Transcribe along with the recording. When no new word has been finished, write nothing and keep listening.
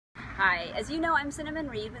Hi, as you know, I'm Cinnamon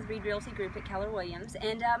Reed with Reed Realty Group at Keller Williams,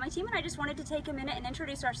 and my team and I just wanted to take a minute and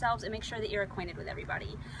introduce ourselves and make sure that you're acquainted with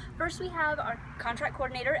everybody. First, we have our contract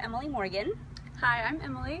coordinator, Emily Morgan. Hi, I'm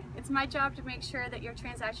Emily. It's my job to make sure that your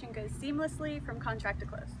transaction goes seamlessly from contract to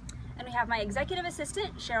close. And we have my executive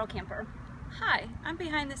assistant, Cheryl Kemper. Hi, I'm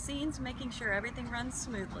behind the scenes making sure everything runs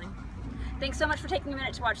smoothly. Thanks so much for taking a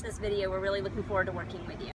minute to watch this video. We're really looking forward to working with you.